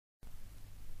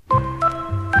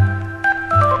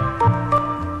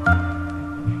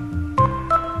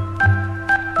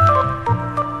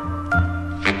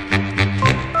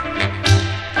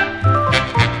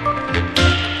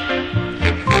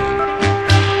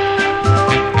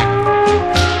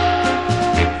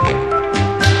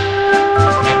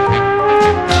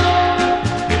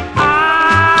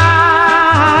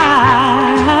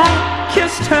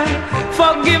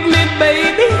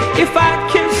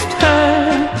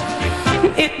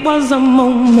was a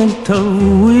moment of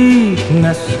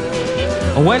weakness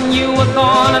when you were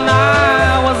gone and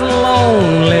I was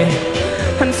lonely,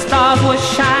 and stars were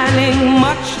shining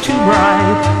much too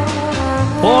bright.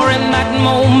 For in that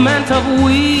moment of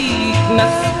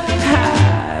weakness,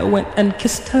 I went and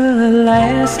kissed her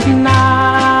last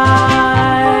night.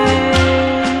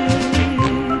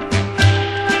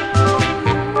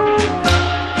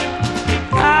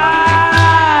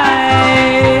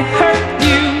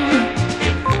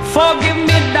 Forgive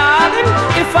me, darling,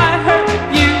 if I hurt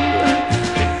you.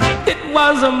 It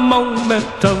was a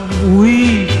moment of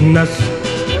weakness,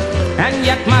 and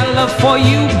yet my love for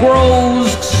you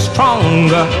grows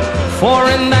stronger. For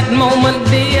in that moment,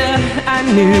 dear, I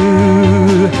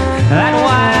knew that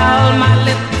while my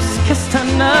lips kissed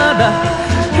another,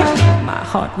 my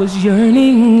heart was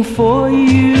yearning for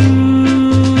you.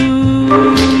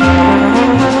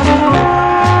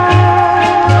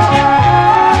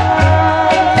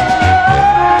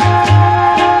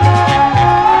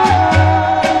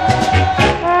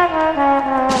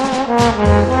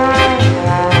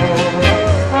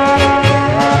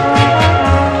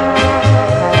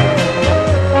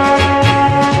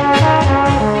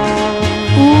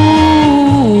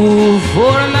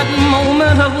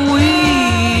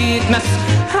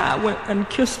 I went and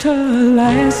kissed her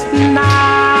last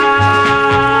night.